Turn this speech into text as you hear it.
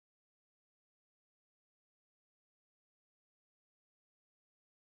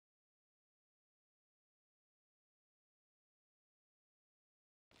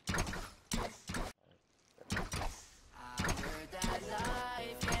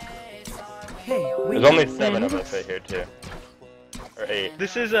Hey, There's only 7 of us right here too. Or 8.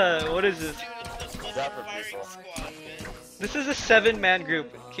 This is what is this? That for people. This is a 7-man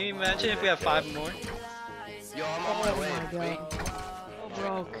group. Can you imagine if we have 5 more? Yo, I'm on my way. Wait.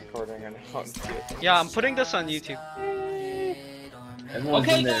 broke. Recording and Yeah, I'm putting this on YouTube. Everyone's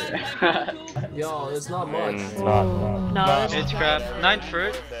in there. Yo, it's not much. No, It's crap. 9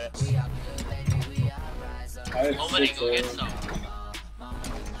 first. Nobody go get some.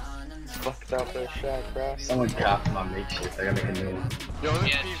 Fucked out their shack, bro. Someone craft my makeshift. I gotta make a new one. Yo, this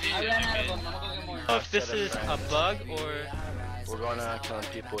Yeah, PV. I ran out of them. I'm gonna go get more. If this is a bug or We're gonna kill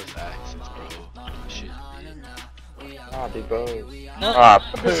people with axes, bro. Shit. Ah, they both. no, Ah,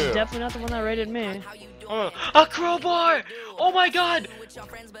 this is poo. definitely not the one that raided me. a crowbar! Oh my god!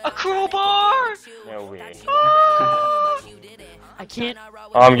 A crowbar! No way. Ah! I can't.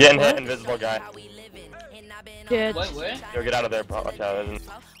 Oh, I'm getting hit, invisible guy. Get. Wait, where? Yo, get out of there, bro. Watch out.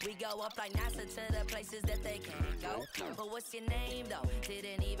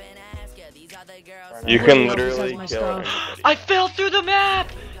 You can literally kill anybody. I fell through the map!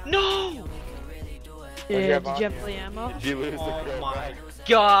 No! Did you have play ammo? Did you lose the Oh crowbar? my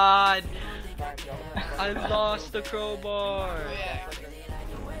god! I lost the crowbar!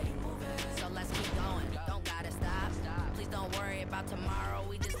 So let's keep going, don't gotta stop. Please don't worry about tomorrow,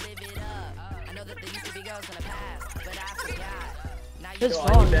 we just live it up. I know that there used to be girls in the past, but I forgot. Now His you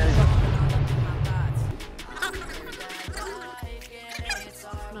phone.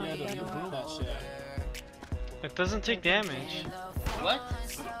 It doesn't take damage. What?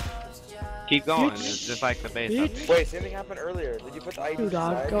 Keep going, it's just like the base up. Wait, same thing happened earlier. Did you put the ID Dude,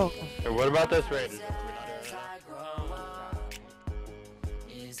 dog, aside? go. Hey, what about this raid?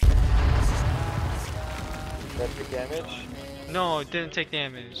 That took damage? No, it didn't take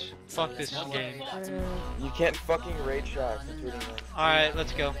damage. Fuck this game. You can't fucking raid shacks, including them. Alright,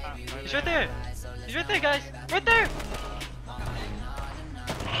 let's go. He's right there! He's right there, guys! Right there!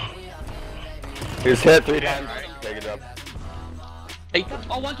 He was hit 3 times. Take it up. Hey.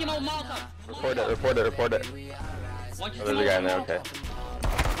 Oh, one came out with Molotov. Report it, report it, report it. One Oh, came there's a guy in there, okay.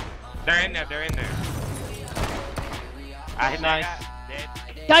 They're in there, they're in there. I hit Nice.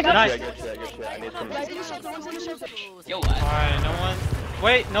 Guy got Nice. Yeah, good shit, good shit. I need some. Yo, what? Alright, no one.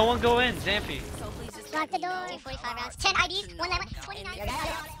 Wait, no one go in. Zampy. Lock the door. 45 rounds. 10 IDs. 1 level. 29.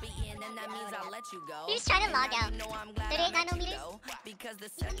 You're just trying to log out. 38 9 millimeters. Oh, yeah.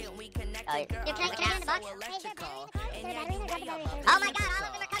 Yo, can I get in the box? Oh my god, all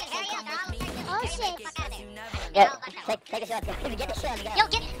of them are coming. Hurry up, they're all affected. Oh shit. Fuck out of there. Yeah, take a shot. Get the shot. Yo,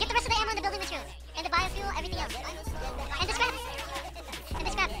 get the rest of the ammo and the building materials. And the biofuel, everything else. And the scrap. And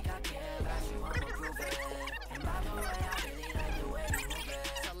the scrap.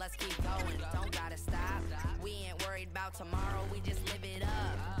 So let's keep going, don't gotta stop. We ain't worried about tomorrow, we just live it up.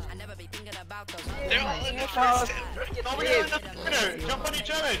 I never be thinking about those. They're all in the first. Over here in the corner. Jump on each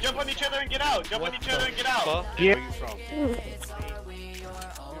other. Jump on each other and get out. Jump on each other and get out. Fuck? Where are you from?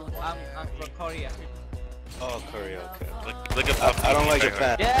 I'm from Korea. Oh, Korea. Okay. Look at Papee. I don't like your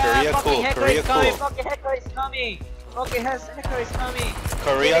fan. Yeah, Korea fucking cool, hacker Korea is coming. cool. Fucking hacker is coming. Fucking hacker is coming.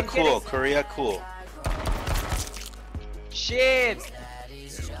 Korea Get cool, it. Korea cool. Shit.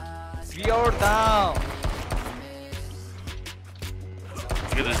 We are down.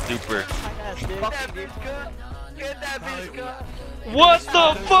 Look at this duper. What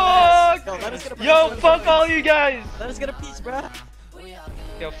the fuck? Yo, let us get a Yo, piece. fuck all you guys! Let us get a piece, bruh.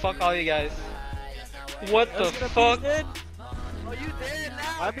 Yo, fuck all you guys. What Let the us get a fuck? piece, dude. Oh, you dead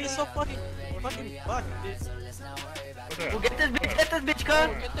now? Why be so fucking fuck, dude? Well, get this bitch, gun.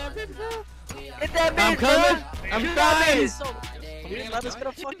 Get that bitch, bro. Get that bitch, I'm coming. bro. I'm Shoot that coming. bitch. Let us get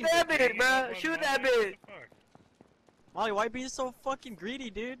a fucking. Shoot that bitch, bro. Shoot that bitch. Molly, why being so fucking greedy,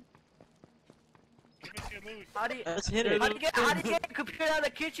 dude? How do you, Let's hit it. how do you get a computer out of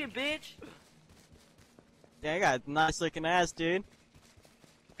the kitchen, bitch? Yeah, I got a nice looking ass, dude.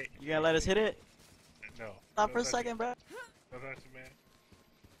 You gonna let us hit it? No. Stop for a second, bro. No, that's man.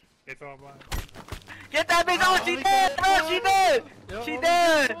 It's all mine. Get that bitch! Oh, she dead! Oh, she dead! She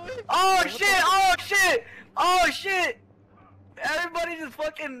dead! Oh shit! Oh shit! Oh shit! Everybody just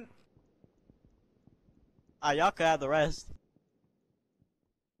fucking. Ah, y'all could have the rest.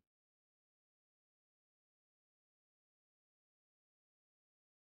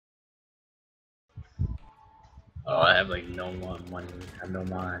 Oh, I have like no more money. I have no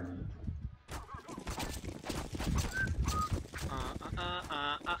money.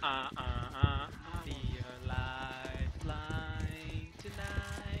 Be a lifeline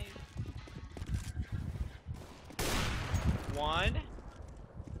tonight. 1,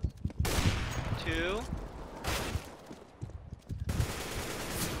 2,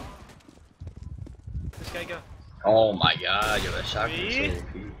 go. Oh my god, yo, that shotgun is so OP.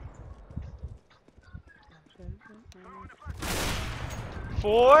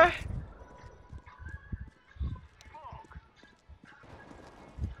 4.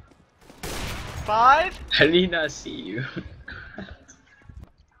 Five. I did not see you.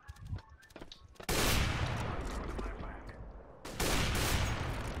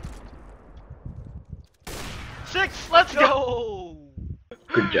 6. Let's go.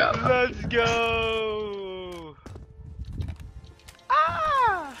 Good job. Let's go.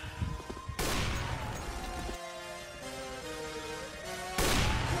 Ah.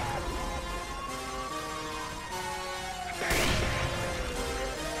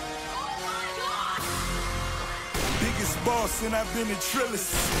 Biggest boss and I've been a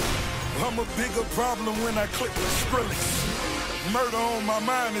trillist. I'm a bigger problem when I click the Skrillex. Murder on my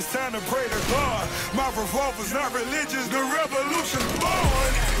mind, it's time to pray to God. My revolver's not religious, the revolution's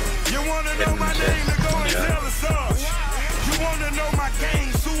born. You wanna know my name, to go and tell us all. You wanna know my gang,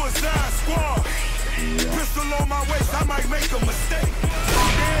 Suicide Squad. Pistol on my waist, I might make a mistake.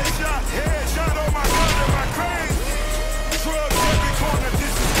 Headshot on my gun and my crane. Drugs every corner,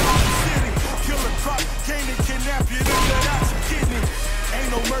 this is Gotham City. Killer crop, came to kidnap you, then let out your kidney. Ain't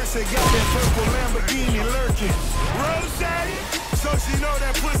no mercy, got that purple Lamborghini lurking. Rose, so she know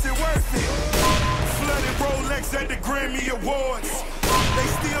that pussy worth it. Flooded Rolex at the Grammy Awards. They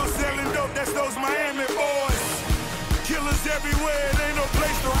still selling dope, that's those Miami boys. Killers everywhere, it ain't no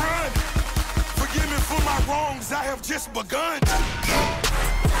place to run. Forgive me for my wrongs, I have just begun.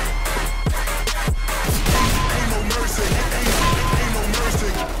 Ain't no mercy, ain't no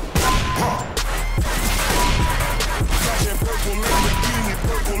mercy. Got that purple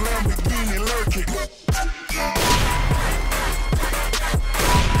Lamborghini lurking.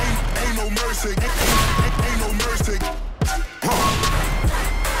 Ain't no mercy, ain't no mercy.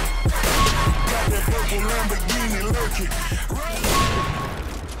 Got that purple Lamborghini lurking.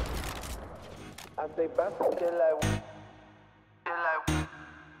 I say back till like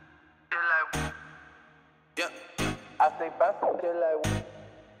yeah. I say back till like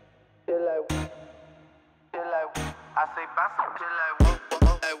I say back till like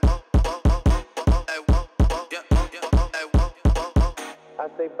I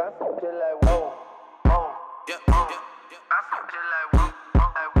say back till like whoa, yeah, back till like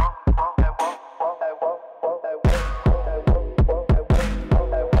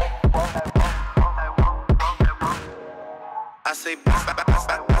I say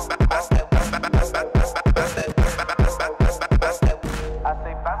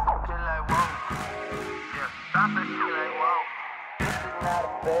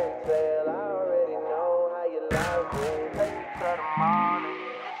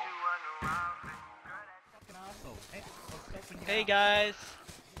Hey guys,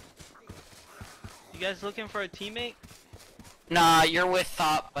 you guys looking for a teammate? Nah, you're with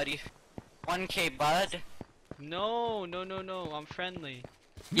THOT, buddy. 1K, bud. No, I'm friendly.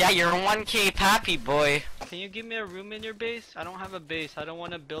 Yeah, you're 1K Papee, boy. Can you give me a room in your base? I don't have a base. I don't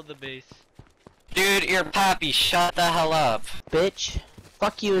want to build a base. Dude, you're Papee. Shut the hell up. Bitch.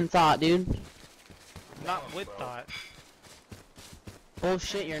 Fuck you and THOT, dude. I'm not with THOT.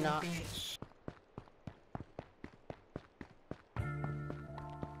 Bullshit, you're not.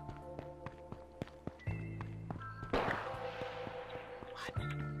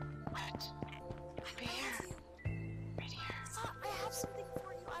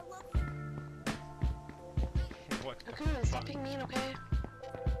 Stop being mean, okay?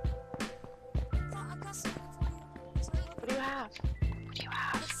 What do you have? What do you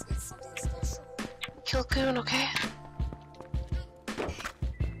have? It's something special. Kill Coon, okay?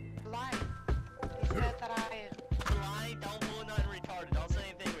 Lie. They said that Lie, don't pull nothing retarded. Don't say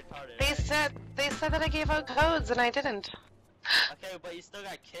anything retarded. They said that I gave out codes and I didn't. Okay, but you still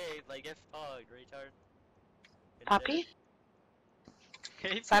got K, like get fucked, retard. Papee?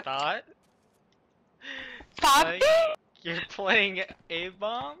 Hey, THOT? Papee? You're playing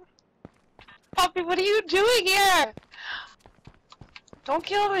A-bomb? Papee, what are you doing here? Don't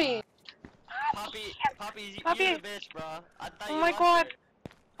kill me. Papee, you Papee. the bitch, bro. I thought Oh you my lost god. it.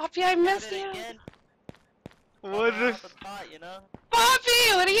 Papee, I miss you. What is? You know?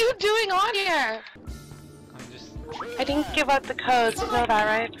 Papee, what are you doing on here? I'm just... I didn't give out the codes, you know that,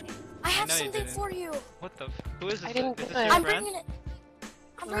 right? I have No, you something didn't. for you. What the? Who is this? I didn't Is do this it. your I'm friend? bringing it.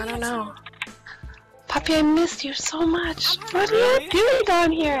 I don't know. Papee, I missed you so much. What are you doing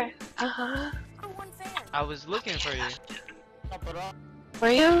down here? Uh-huh. I was looking for you. Were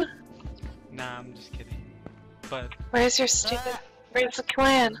you? Nah, I'm just kidding. But Where's your stupid... Where's the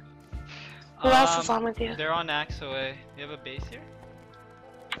clan? Who else is on with you? They're on Axaway. You have a base here?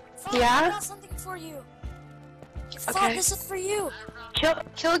 Father, Yeah? I got something for you. Okay. This is for you. Kill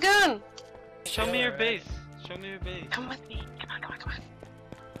a goon. Show me your base. Show me your base. Come with me. Come on, come on, come on.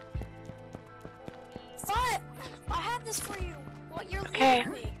 Thought I had this for you. What you're Okay.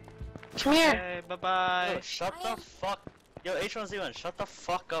 leaving me. Come here. Okay, bye bye. Yo, shut the fuck. Yo, H1Z1, shut the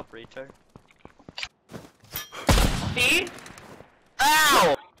fuck up, retard. See?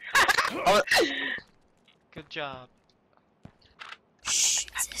 Ow! Good job. Shh,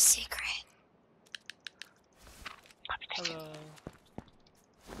 it's a secret. Hello.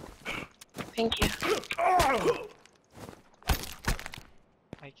 Thank you.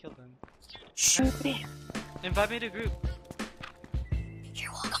 I killed him. Shoot me. Invite me to group.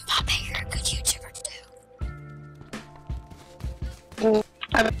 You're welcome, Papee. You're a good YouTuber too.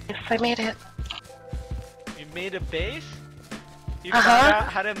 I made it. You made a base? You Uh-huh. found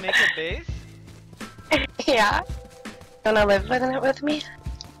out how to make a base? Yeah. Wanna live with it with me?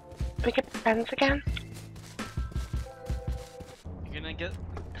 We could be friends again?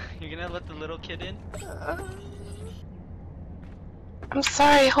 You're gonna let the little kid in? I'm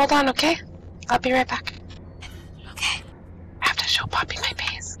sorry, hold on, okay? I'll be right back. Okay. I have to show Papee my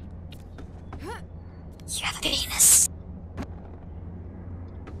base. You have a penis.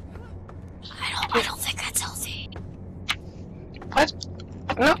 I don't think that's healthy. What?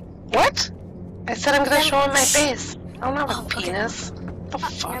 No, what? I said I'm gonna show him my base. I don't have a penis. What the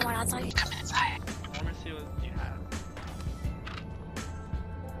fuck? Never mind, I'll tell you. Come inside. I wanna see what you have.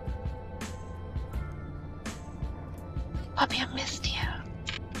 Papee, I missed you.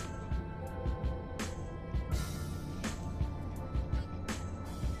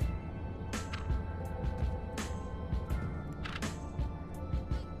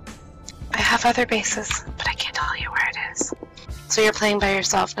 I have other bases, but I can't tell you where it is. So you're playing by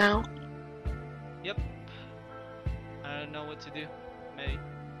yourself now? Yep. I don't know what to do. Make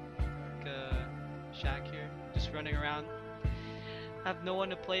a shack here. Just running around. I have no one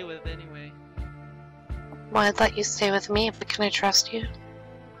to play with anyway. Well, I'd let you stay with me, but can I trust you?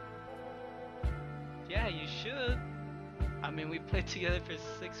 Yeah, you should. I mean, we played together for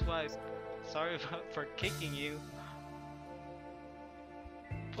 6 months. Sorry for kicking you.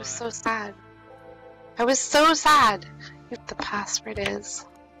 I was so sad. I was so sad. The password is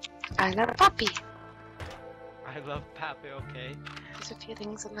I love Papee. I love Papee, okay. There's a few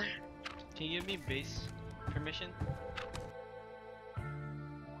things in there. Can you give me base permission?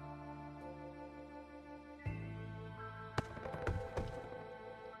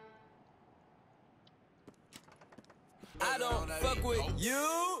 I don't fuck with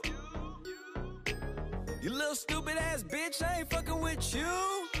you. You little stupid ass bitch, I ain't fucking with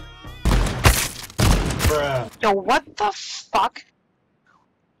you. Bruh. Yo, what the fuck?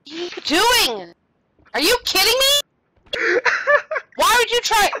 What are you doing? Are you kidding me? Why would you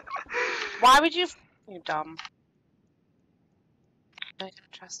try? Why would you? You're dumb. I don't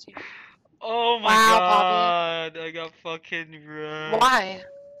trust you. Oh my Wow, god, I got fucking wrecked. Why?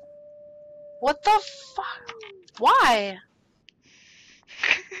 What the fuck? Why?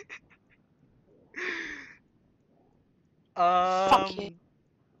 Fuck you.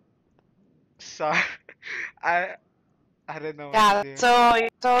 Sorry. I don't know what Yeah, to do.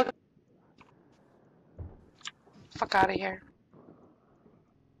 so fuck out of here.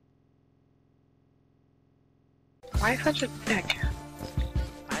 Why such a dick?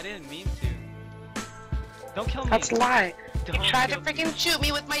 I didn't mean to. Don't kill me. That's a lie. Don't You tried to kill me. freaking shoot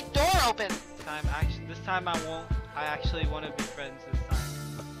me with my door open. This time I won't. I actually want to be friends this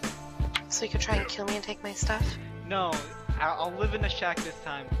time. So you could try and kill me and take my stuff? No, I'll live in a shack this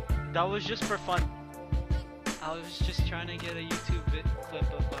time. That was just for fun. I was just trying to get a YouTube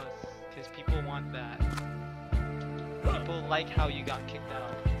clip of us, because people want that. People like how you got kicked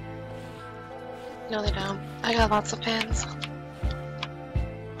out. No, they don't. I got lots of fans.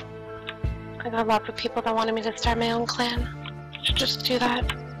 I got lots of people that wanted me to start my own clan. I should just do that.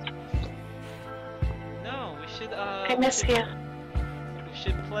 No, we should. I miss you. We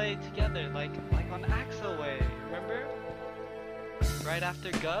should play together, like on Axelway. Remember? Right after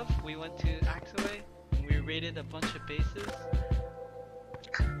Gov, we went to Axelway and we raided a bunch of bases.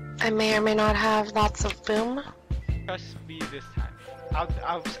 I may or may not have lots of boom. Trust me this time.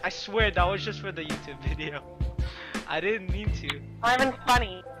 I swear that was just for the YouTube video. I didn't mean to. Not even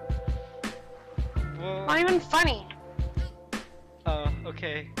funny. Well, Not even funny. oh,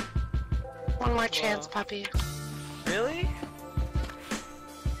 okay. One more chance, Papee. Really?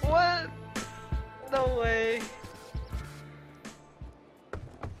 What? No way.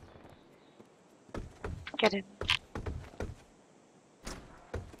 Get in.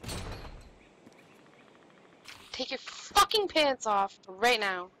 Take your fucking pants off right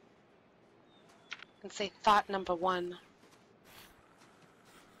now. and say thought number one.